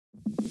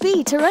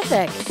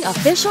BeTerrific,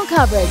 official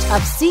coverage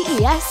of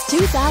CES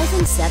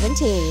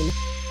 2017.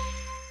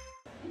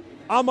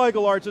 I'm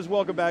Michael Arches.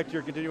 Welcome back to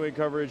your continuing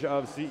coverage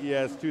of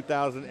CES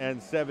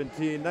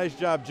 2017. Nice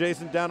job,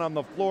 Jason, down on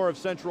the floor of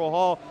Central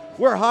Hall.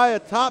 We're high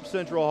atop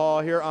Central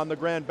Hall here on the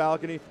grand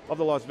balcony of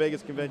the Las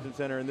Vegas Convention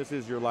Center, and this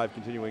is your live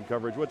continuing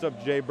coverage. What's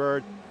up, Jay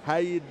Bird? How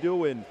you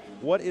doing?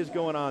 What is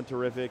going on,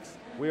 Terrifics?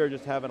 We are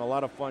just having a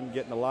lot of fun,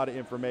 getting a lot of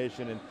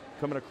information, and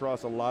coming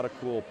across a lot of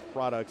cool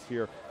products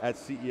here at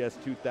CES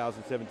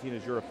 2017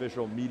 as your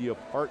official media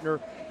partner.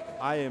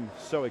 I am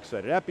so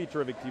excited. At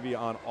BeTerrific TV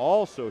on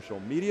all social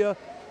media.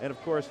 And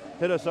of course,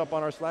 hit us up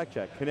on our Slack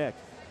chat,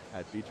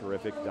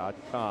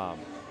 connect@beterrific.com.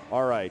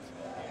 All right,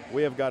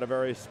 we have got a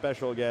very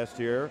special guest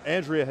here.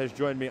 Andrea has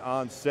joined me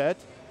on set.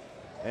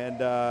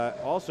 And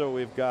also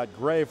we've got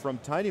Gray from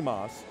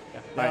TinyMos. Yeah,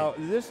 now,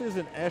 this is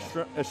an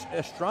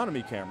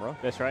astronomy camera.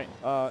 That's right.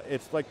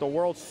 It's like the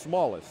world's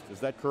smallest, is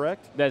that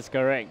correct? That's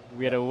correct.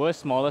 We are the world's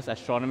smallest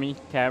astronomy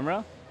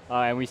camera,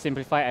 and we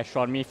simplify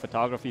astronomy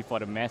photography for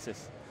the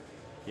masses.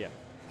 Yeah.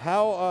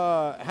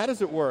 How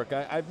does it work?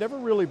 I've never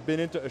really been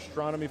into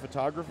astronomy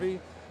photography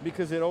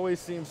because it always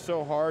seems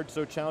so hard,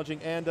 so challenging,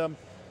 and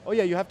oh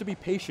yeah, you have to be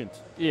patient.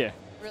 Yeah.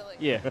 Really?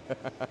 Yeah.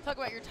 Talk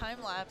about your time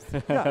lapse.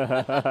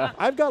 Yeah.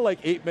 I've got like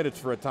 8 minutes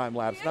for a time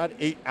lapse, not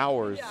 8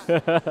 hours.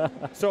 Yeah.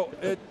 So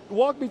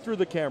walk me through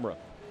the camera.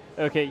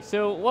 Okay,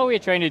 so what we're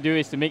trying to do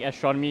is to make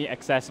astronomy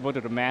accessible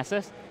to the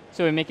masses.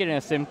 So we make it in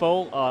a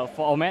simple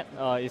format.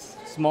 It's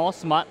small,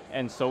 smart,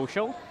 and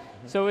social.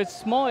 So it's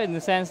small in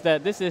the sense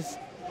that this is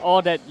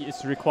all that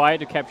is required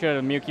to capture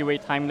the Milky Way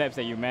time lapse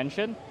that you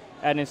mentioned.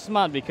 And it's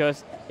smart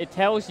because it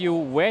tells you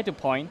where to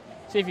point.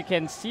 So if you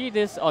can see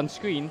this on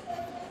screen,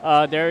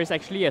 there is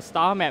actually a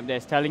star map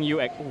that's telling you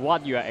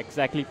what you are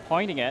exactly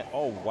pointing at.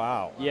 Oh,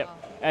 wow. Yep. Wow.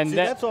 And see,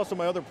 that's also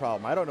my other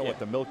problem. I don't know what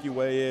the Milky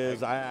Way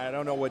is. I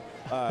don't know what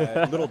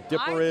Little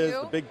Dipper is,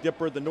 the Big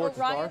Dipper, the North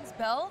Star. Orion's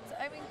belt?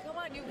 I mean, come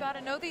on, you've got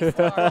to know these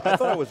stars. I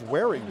thought I was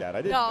wearing that.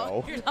 I didn't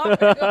know. No, you're not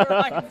going to go to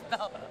Orion's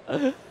belt.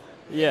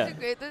 yeah.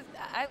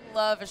 I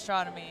love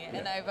astronomy,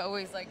 and I've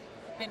always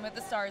been with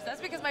the stars.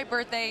 That's because my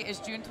birthday is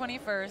June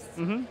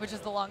 21st, which is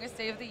the longest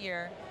day of the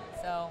year.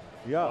 So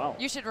yeah,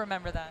 you should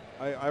remember that.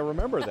 I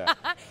remember that.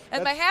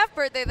 And my half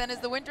birthday then is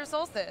the winter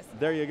solstice.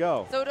 There you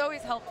go. So it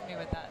always helped me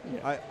with that.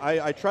 Yeah.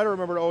 I try to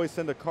remember to always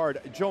send a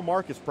card. Joe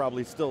Marcus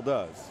probably still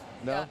does.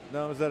 No? Yeah.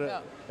 No? Is that No.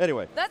 it?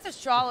 Anyway. That's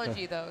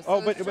astrology, though. So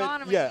Oh, but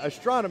astronomy, yeah,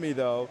 astronomy,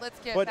 though. Let's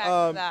get but, back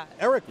to that.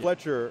 Eric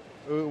Fletcher,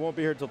 who won't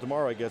be here until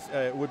tomorrow, I guess,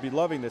 would be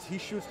loving this. He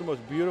shoots the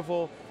most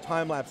beautiful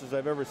time lapses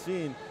I've ever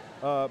seen,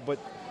 but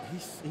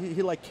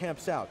he like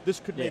camps out. This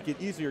could make it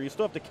easier. You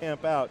still have to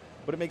camp out,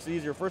 but it makes it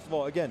easier. First of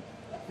all, again,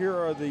 here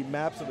are the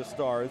maps of the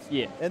stars.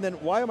 Yeah. And then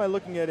why am I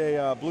looking at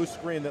a blue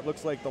screen that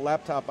looks like the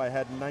laptop I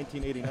had in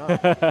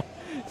 1989?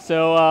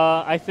 So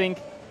I think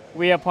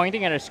we are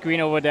pointing at a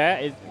screen over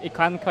there. It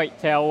can't quite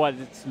tell what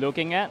it's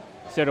looking at,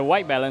 so the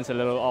white balance is a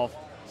little off.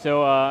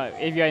 So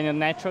if you're in a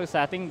natural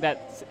setting,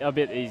 that's a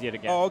bit easier to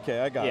get. Oh,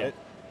 okay, I got it.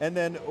 And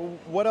then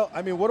what else?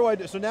 I mean, what do I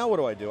do? So now what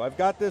do I do? I've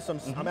got this,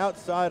 I'm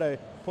outside, I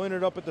point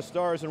it up at the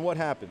stars, and what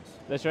happens?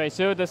 That's right.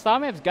 So the star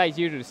maps guides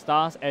you to the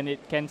stars, and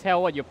it can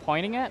tell what you're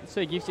pointing at, so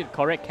it gives you the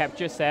correct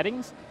capture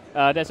settings.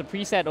 There's a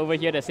preset over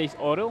here that says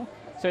auto,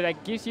 so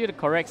that gives you the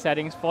correct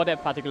settings for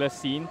that particular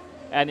scene,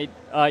 and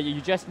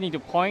you just need to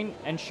point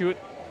and shoot,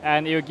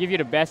 and it will give you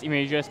the best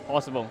images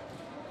possible.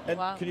 And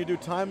can you do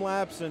time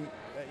lapse and?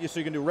 So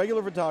you can do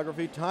regular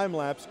photography, time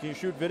lapse. Can you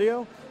shoot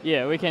video?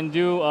 Yeah, we can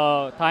do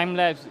time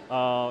lapse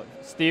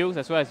stills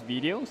as well as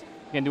videos.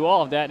 We can do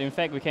all of that. In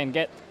fact, we can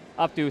get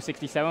up to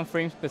 67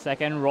 frames per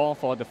second raw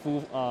for the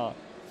full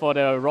for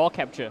the raw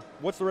capture.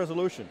 What's the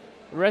resolution?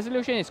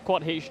 Resolution is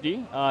Quad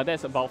HD.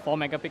 That's about 4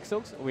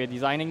 megapixels. We're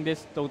designing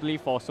this totally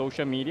for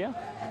social media.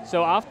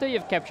 So after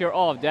you've captured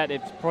all of that,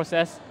 it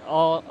processes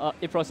all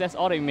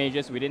the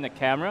images within the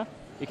camera.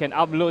 You can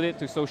upload it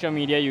to social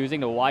media using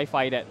the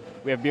Wi-Fi that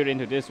we have built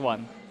into this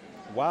one.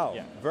 Wow,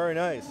 Yeah. very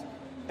nice.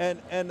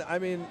 And I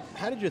mean,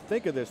 how did you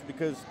think of this?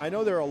 Because I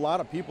know there are a lot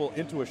of people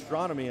into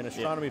astronomy and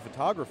astronomy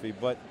photography,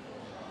 but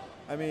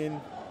I mean,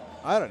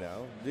 I don't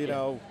know. You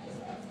know,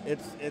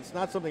 it's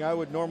not something I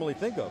would normally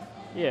think of.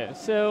 Yeah,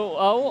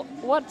 so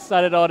what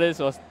started all this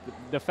was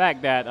the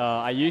fact that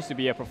I used to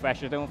be a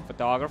professional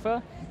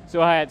photographer.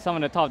 So I had some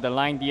of the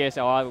top-of-the-line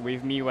DSLR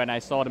with me when I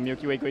saw the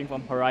Milky Way going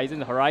from horizon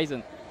to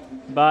horizon.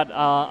 But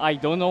I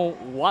don't know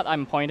what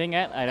I'm pointing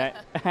at, and I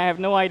have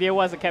no idea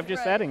what's the capture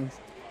settings.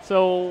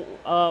 So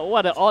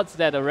what are the odds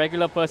that a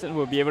regular person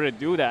will be able to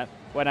do that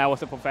when I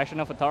was a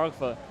professional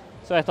photographer?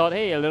 So I thought,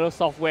 hey, a little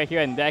software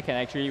here and there can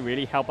actually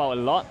really help out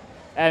a lot.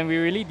 And we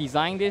really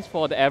designed this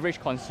for the average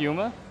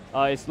consumer.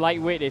 It's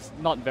lightweight, it's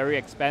not very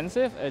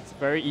expensive, it's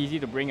very easy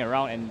to bring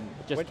around and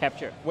just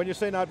capture. When you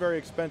say not very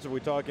expensive, we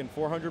talking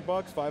 $400,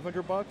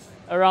 $500?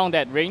 Around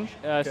that range.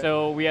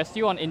 So we are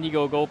still on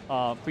Indiegogo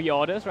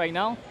pre-orders right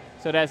now.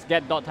 So that's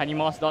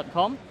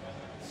get.tinymos.com.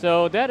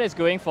 So that is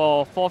going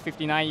for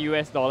 $459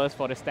 US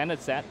for the standard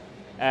set,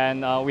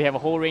 and we have a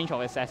whole range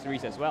of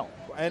accessories as well.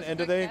 And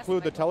do they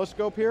include the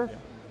telescope here?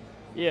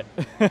 Yeah.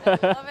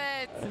 Love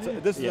it.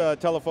 This is a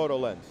telephoto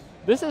lens.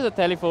 This is a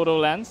telephoto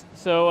lens.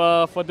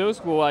 So for those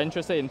who are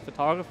interested in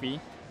photography,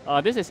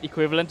 this is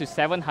equivalent to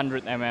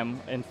 700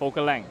 mm in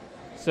focal length.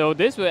 So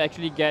this will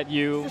actually get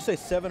you... Did you say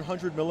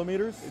 700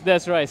 millimeters?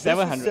 That's right, This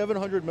 700. is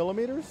 700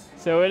 millimeters?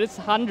 So it is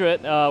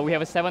 100. We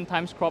have a 7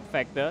 times crop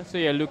factor. So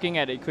you're looking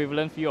at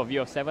equivalent field of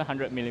view of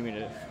 700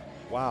 millimeters.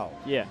 Wow.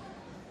 Yeah.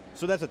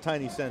 So that's a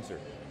tiny sensor.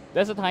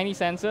 That's a tiny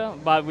sensor,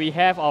 but we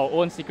have our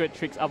own secret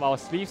tricks up our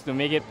sleeves to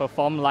make it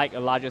perform like a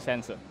larger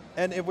sensor.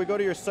 And if we go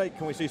to your site,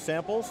 can we see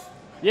samples?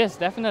 Yes,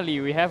 definitely.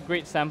 We have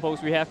great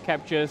samples. We have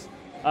captures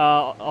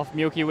of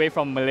Milky Way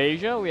from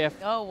Malaysia. We have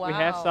we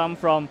have some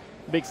from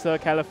Big Sur,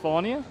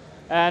 California,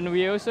 and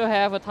we also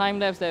have a time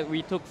lapse that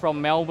we took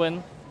from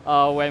Melbourne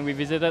when we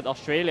visited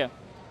Australia.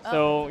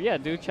 So yeah,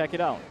 do check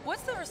it out.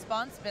 What's the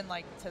response been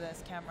like to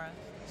this camera?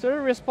 So the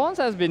response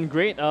has been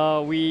great.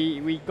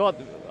 We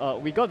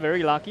got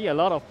very lucky. A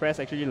lot of press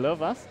actually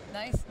love us.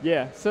 Nice.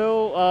 Yeah.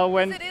 So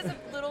when it is a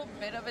little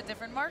bit of a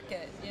different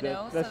market, you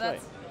know, that's so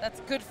right.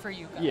 that's good for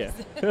you guys.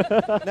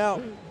 Yeah.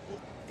 Now,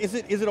 is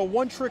it a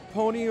one-trick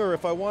pony, or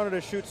if I wanted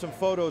to shoot some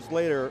photos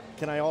later,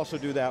 can I also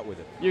do that with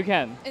it? You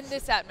can. In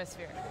this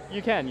atmosphere.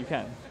 You can.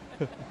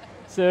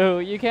 So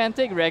you can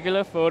take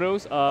regular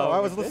photos. I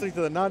was listening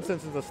to the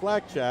nonsense in the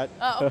Slack chat.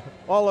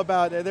 All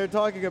about, they're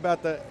talking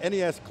about the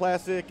NES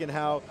Classic and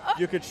how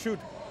you could shoot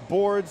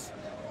boards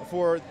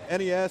for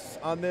NES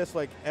on this,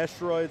 like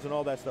asteroids and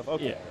all that stuff.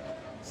 Okay. Yeah.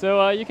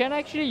 So you can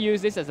actually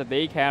use this as a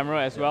day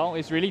camera as well.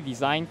 It's really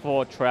designed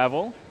for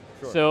travel.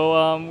 Sure. So,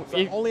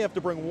 I only have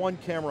to bring one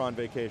camera on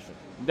vacation.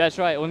 That's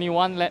right. Only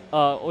one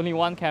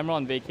camera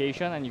on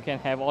vacation, and you can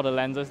have all the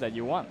lenses that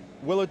you want.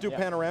 Will it do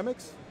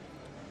panoramics?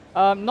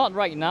 Not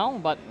right now,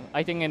 but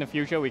I think in the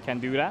future we can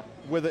do that.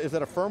 Is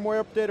that a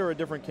firmware update or a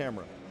different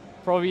camera?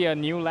 Probably a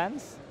new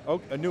lens. Oh,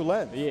 a new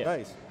lens. Yeah.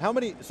 Nice. How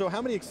many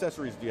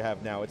accessories do you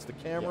have now? It's the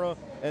camera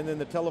and then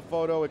the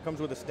telephoto. It comes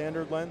with a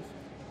standard lens.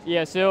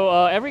 Yeah,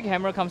 so every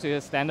camera comes with a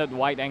standard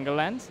wide-angle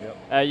lens.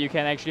 Yep. You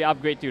can actually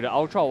upgrade to the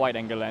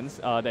ultra-wide-angle lens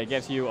that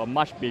gives you a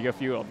much bigger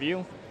field of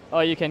view.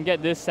 You can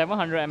get this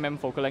 700 mm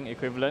focal length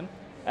equivalent,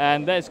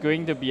 and that's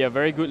going to be a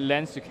very good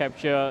lens to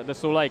capture the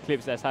solar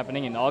eclipse that's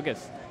happening in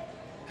August.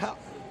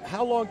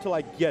 How long till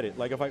I get it?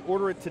 Like if I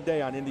order it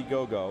today on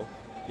Indiegogo,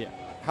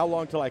 how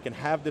long till I can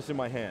have this in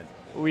my hand?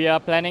 We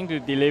are planning to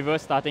deliver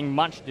starting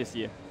March this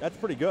year. That's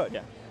pretty good.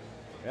 Yeah.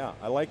 Yeah,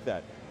 I like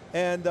that.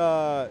 And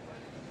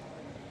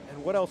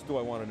what else do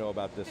I want to know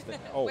about this thing?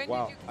 Oh,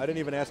 wow. I didn't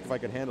even ask if I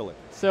could handle it.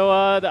 So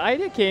the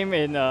idea came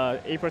in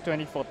April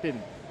 2014.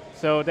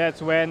 So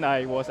that's when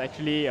I was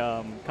actually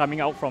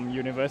coming out from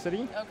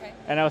university. Okay.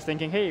 And I was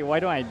thinking, hey, why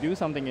don't I do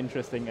something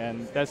interesting?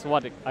 And that's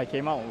what I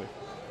came out with.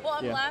 Well,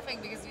 I'm laughing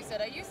because you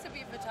said, I used to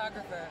be a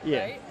photographer,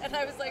 Yeah. right? And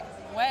I was like,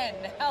 when?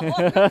 How long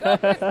ago was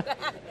that?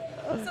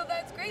 So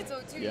that's great.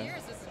 So 2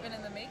 years this has been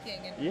in the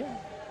making, and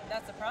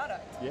that's a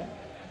product. Yeah.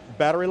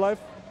 Battery life?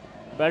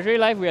 Battery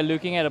life, we are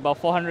looking at about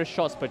 400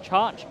 shots per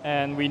charge,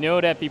 and we know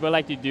that people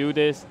like to do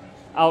this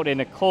out in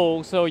the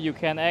cold, so you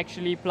can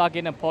actually plug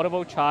in a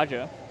portable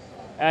charger,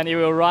 and it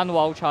will run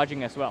while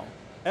charging as well.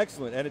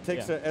 Excellent, and it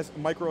takes a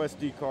micro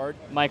SD card.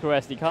 Micro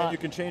SD card. And you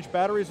can change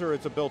batteries, or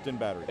it's a built-in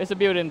battery? It's a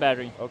built-in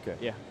battery. Okay.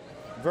 Yeah.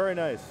 Very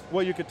nice.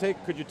 Well,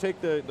 could you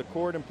take the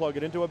cord and plug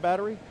it into a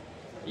battery?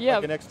 Yeah.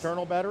 Like an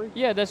external battery?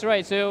 Yeah, that's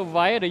right. So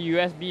via the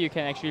USB, you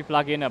can actually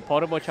plug in a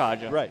portable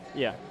charger. Right.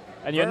 Yeah.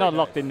 And you're not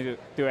locked into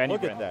any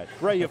Look brand. at that.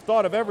 Ray, you've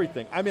thought of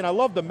everything. I mean, I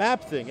love the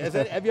map thing.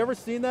 Have you ever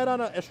seen that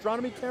on an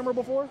astronomy camera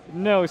before?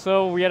 No,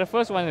 so we are the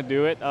first one to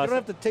do it. You don't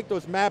have to take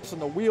those maps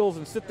and the wheels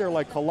and sit there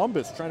like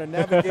Columbus trying to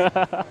navigate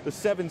the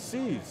 7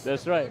 seas.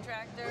 That's right.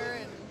 Tractor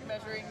and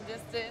measuring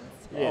distance.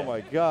 Yeah. Oh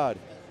my God.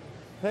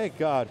 Thank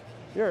God.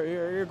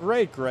 You're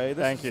great, Gray.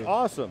 This is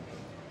awesome.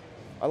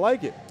 I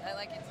like it. I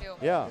like it too.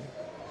 Yeah.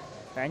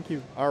 Thank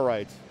you. All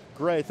right.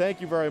 Gray, thank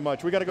you very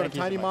much. We got to go to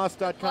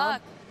TinyMos.com.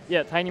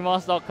 Yeah,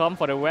 TinyMos.com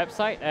for the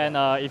website, and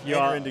if you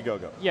are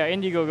Indiegogo. Yeah,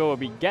 Indiegogo will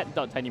be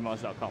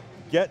get.tinymos.com.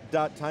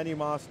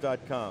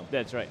 Get.tinymos.com.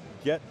 That's right.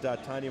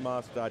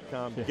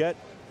 Get.tinymos.com.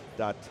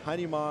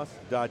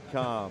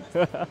 Get.tinymos.com.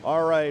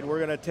 All right, we're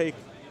going to take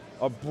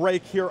a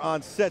break here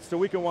on set so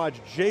we can watch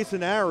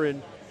Jason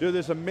Aaron do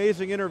this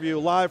amazing interview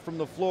live from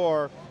the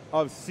floor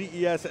of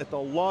CES at the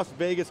Las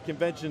Vegas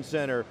Convention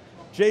Center.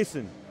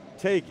 Jason,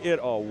 take it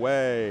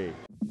away.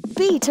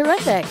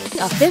 BeTerrific,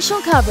 official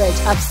coverage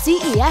of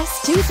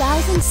CES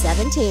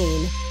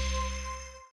 2017.